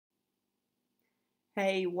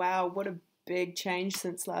Hey, wow, what a big change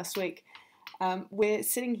since last week. We're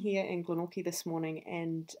sitting here in Glenorchy this morning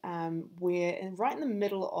and right in the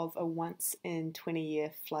middle of a once in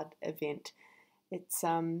 20-year flood event. It's,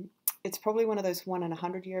 um, it's probably one of those 1 in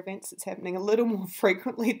 100 year events that's happening a little more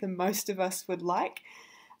frequently than most of us would like.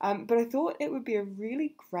 But I thought it would be a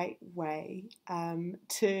really great way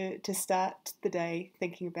to start the day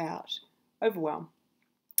thinking about overwhelm.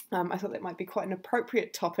 I thought that might be quite an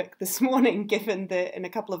appropriate topic this morning, given that in a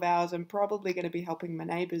couple of hours I'm probably going to be helping my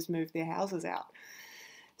neighbours move their houses out.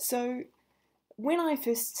 So, when I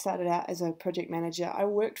first started out as a project manager, I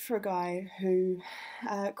worked for a guy who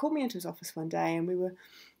called me into his office one day, and we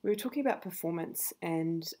were talking about performance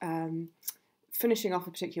and finishing off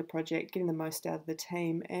a particular project, getting the most out of the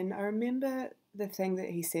team. And I remember the thing that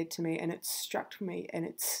he said to me, and it struck me, and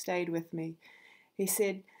it stayed with me. He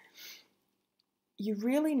said, you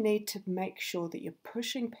really need to make sure that you're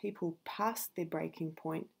pushing people past their breaking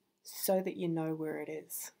point so that you know where it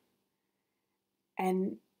is.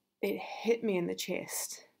 And it hit me in the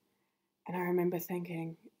chest. And I remember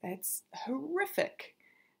thinking, that's horrific.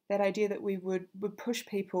 That idea that we would push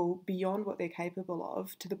people beyond what they're capable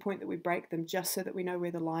of to the point that we break them just so that we know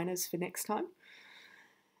where the line is for next time.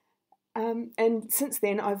 And since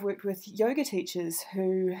then, I've worked with yoga teachers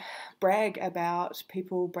who brag about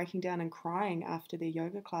people breaking down and crying after their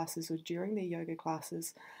yoga classes or during their yoga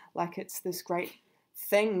classes, like it's this great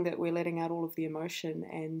thing that we're letting out all of the emotion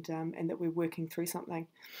and that we're working through something.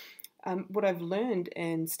 What I've learned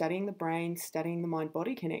in studying the brain, studying the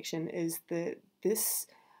mind-body connection, is that this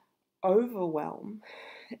overwhelm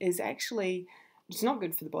is actually it's not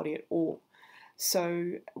good for the body at all.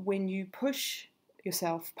 So when you push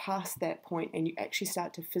yourself past that point and you actually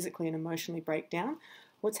start to physically and emotionally break down,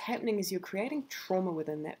 what's happening is you're creating trauma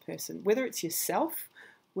within that person, whether it's yourself,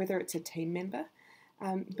 whether it's a team member.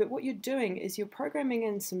 But what you're doing is you're programming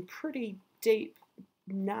in some pretty deep,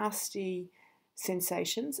 nasty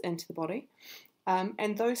sensations into the body.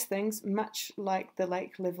 And those things, much like the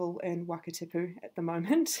lake level in Wakatipu at the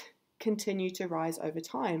moment, continue to rise over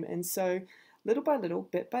time. And so little by little,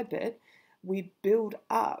 bit by bit, we build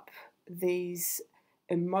up these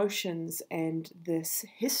emotions and this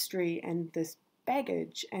history and this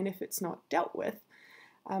baggage, and if it's not dealt with,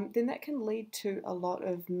 then that can lead to a lot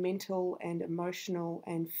of mental and emotional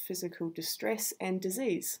and physical distress and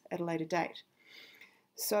disease at a later date.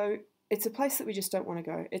 So it's a place that we just don't want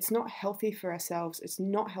to go. It's not healthy for ourselves, it's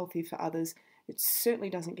not healthy for others, it certainly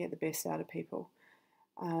doesn't get the best out of people.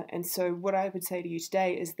 And so what I would say to you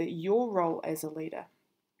today is that your role as a leader,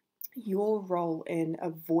 your role in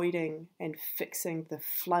avoiding and fixing the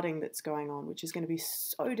flooding that's going on, which is going to be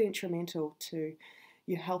so detrimental to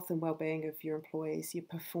your health and well-being of your employees, your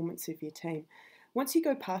performance of your team. Once you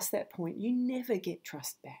go past that point, you never get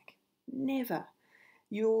trust back. Never.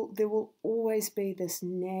 There will always be this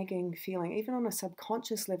nagging feeling, even on a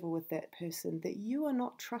subconscious level with that person, that you are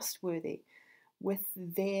not trustworthy with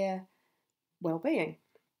their well-being.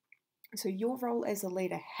 So your role as a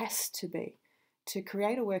leader has to be to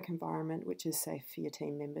create a work environment which is safe for your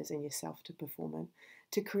team members and yourself to perform in,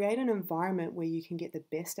 to create an environment where you can get the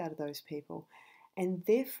best out of those people. And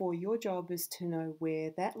therefore, your job is to know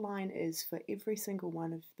where that line is for every single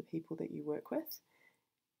one of the people that you work with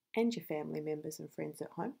and your family members and friends at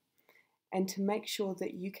home, and to make sure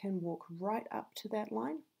that you can walk right up to that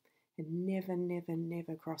line and never, never,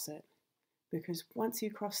 never cross it. Because once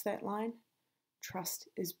you cross that line, trust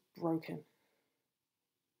is broken.